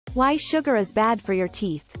Why sugar is bad for your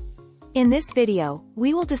teeth. In this video,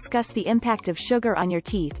 we will discuss the impact of sugar on your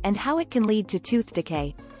teeth and how it can lead to tooth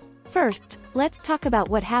decay. First, let's talk about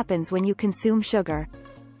what happens when you consume sugar.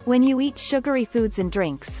 When you eat sugary foods and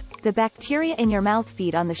drinks, the bacteria in your mouth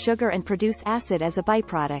feed on the sugar and produce acid as a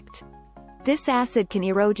byproduct. This acid can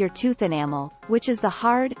erode your tooth enamel, which is the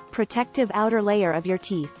hard, protective outer layer of your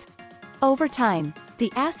teeth. Over time,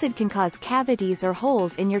 the acid can cause cavities or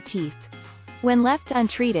holes in your teeth. When left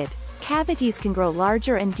untreated, cavities can grow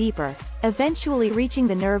larger and deeper, eventually reaching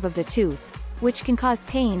the nerve of the tooth, which can cause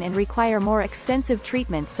pain and require more extensive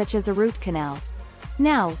treatment such as a root canal.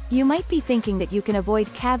 Now, you might be thinking that you can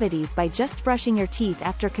avoid cavities by just brushing your teeth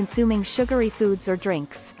after consuming sugary foods or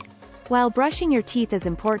drinks. While brushing your teeth is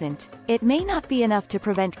important, it may not be enough to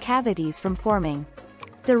prevent cavities from forming.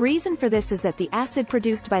 The reason for this is that the acid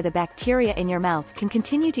produced by the bacteria in your mouth can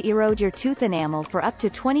continue to erode your tooth enamel for up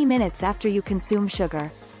to 20 minutes after you consume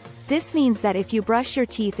sugar. This means that if you brush your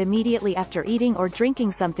teeth immediately after eating or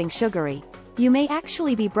drinking something sugary, you may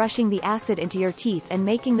actually be brushing the acid into your teeth and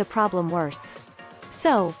making the problem worse.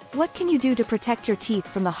 So, what can you do to protect your teeth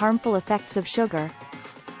from the harmful effects of sugar?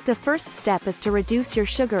 The first step is to reduce your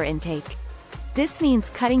sugar intake. This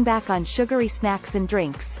means cutting back on sugary snacks and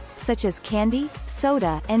drinks, such as candy,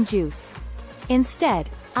 soda, and juice. Instead,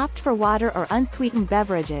 opt for water or unsweetened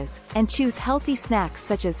beverages, and choose healthy snacks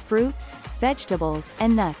such as fruits, vegetables,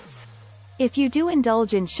 and nuts. If you do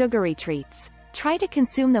indulge in sugary treats, try to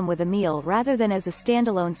consume them with a meal rather than as a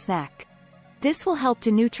standalone snack. This will help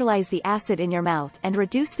to neutralize the acid in your mouth and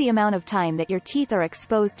reduce the amount of time that your teeth are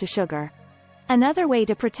exposed to sugar. Another way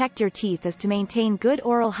to protect your teeth is to maintain good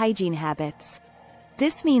oral hygiene habits.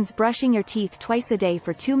 This means brushing your teeth twice a day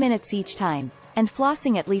for 2 minutes each time, and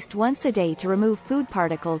flossing at least once a day to remove food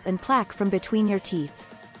particles and plaque from between your teeth.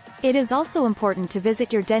 It is also important to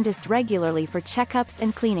visit your dentist regularly for checkups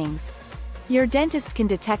and cleanings. Your dentist can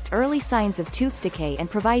detect early signs of tooth decay and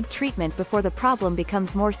provide treatment before the problem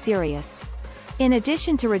becomes more serious. In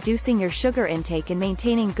addition to reducing your sugar intake and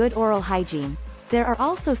maintaining good oral hygiene, there are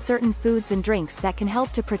also certain foods and drinks that can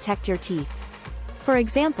help to protect your teeth. For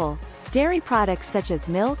example, dairy products such as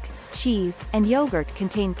milk, cheese, and yogurt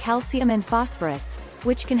contain calcium and phosphorus,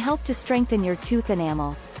 which can help to strengthen your tooth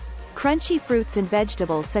enamel. Crunchy fruits and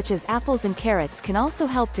vegetables such as apples and carrots can also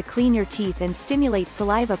help to clean your teeth and stimulate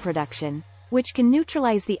saliva production, which can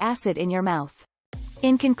neutralize the acid in your mouth.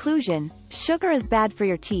 In conclusion, sugar is bad for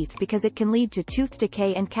your teeth because it can lead to tooth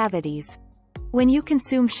decay and cavities. When you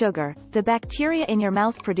consume sugar, the bacteria in your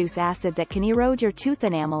mouth produce acid that can erode your tooth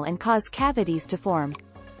enamel and cause cavities to form.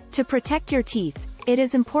 To protect your teeth, it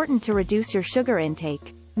is important to reduce your sugar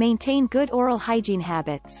intake, maintain good oral hygiene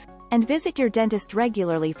habits, and visit your dentist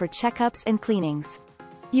regularly for checkups and cleanings.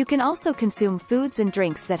 You can also consume foods and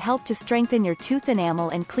drinks that help to strengthen your tooth enamel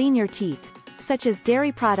and clean your teeth, such as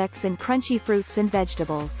dairy products and crunchy fruits and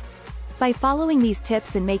vegetables. By following these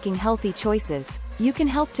tips and making healthy choices, you can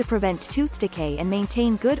help to prevent tooth decay and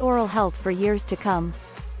maintain good oral health for years to come.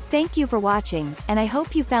 Thank you for watching, and I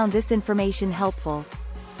hope you found this information helpful.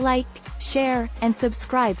 Like, share, and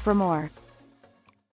subscribe for more.